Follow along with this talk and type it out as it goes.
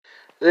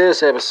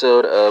This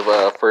episode of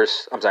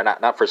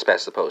not First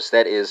Past the Post.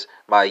 That is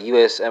my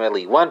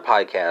USMLE1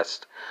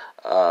 podcast.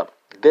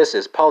 This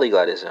is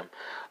Polyglotism.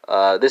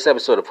 This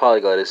episode of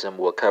Polyglotism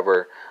will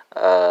cover,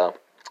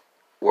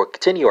 we'll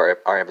continue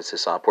our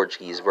emphasis on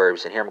Portuguese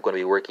verbs, and here I'm going to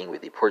be working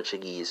with the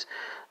Portuguese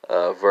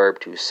verb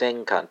to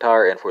sing,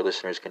 cantar, and for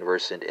listeners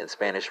conversant in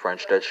Spanish,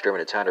 French, Dutch, German,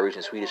 Italian,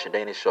 Norwegian, Swedish, and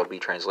Danish, there'll be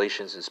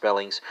translations and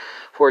spellings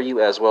for you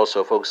as well,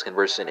 so folks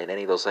conversant in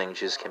any of those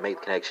languages can make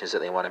the connections that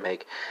they want to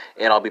make.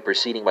 And I'll be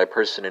proceeding by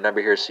person and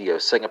number here, so you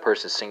have second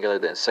person singular,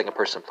 then second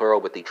person plural,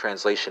 with the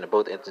translation in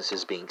both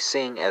instances being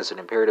sing as an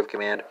imperative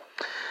command.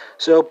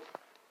 So,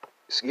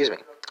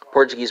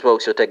 Portuguese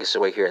folks, you'll take us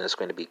away here, and it's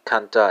going to be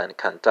canta and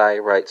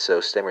cantai, right? So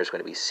stemmer is going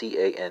to be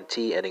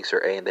C-A-N-T, endings are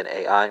A and then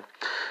A-I.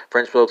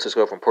 French folks, let's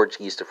go from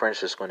Portuguese to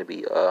French. It's going to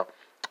be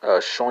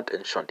chant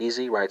and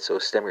chantizy, right? So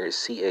stemmer is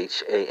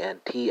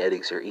C-H-A-N-T,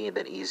 endings are E and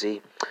then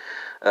E-Z.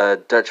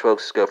 Dutch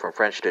folks, let's go from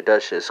French to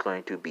Dutch. It's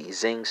going to be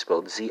zing,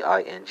 spelled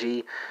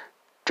Z-I-N-G.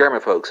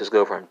 German folks, let's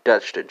go from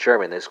Dutch to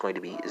German. It's going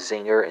to be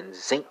zinger and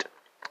zingt.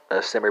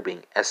 Stemmer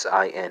being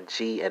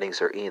S-I-N-G,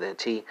 endings are E and then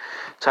T.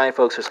 Italian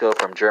folks, let's go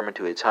from German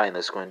to Italian.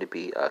 That's going to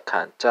be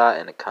canta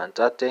and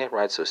cantate,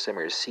 right? So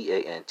stemmer is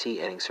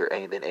C-A-N-T, endings are A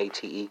and then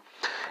A-T-E.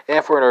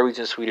 And for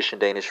Norwegian, Swedish, and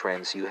Danish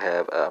friends, you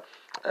have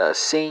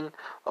sing,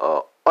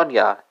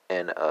 onya,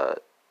 and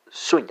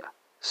sunya,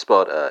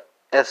 spelled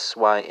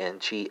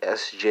S-Y-N-G,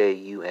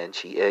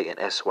 S-J-U-N-G-A, and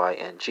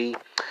S-Y-N-G.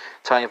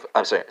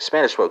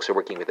 Spanish folks are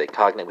working with a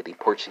cognate with the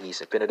Portuguese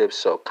infinitive,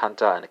 so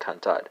canta and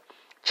cantad.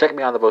 Check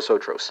me on the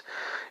Vosotros.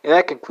 And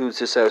that concludes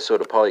this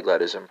episode of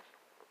Polyglotism,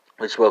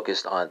 which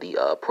focused on the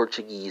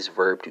Portuguese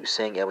verb to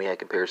sing, and we had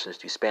comparisons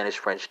to Spanish,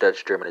 French,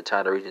 Dutch, German,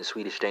 Italian, Norwegian,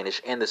 Swedish,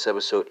 Danish, and this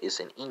episode is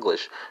in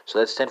English. So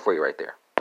that's 10 for you right there.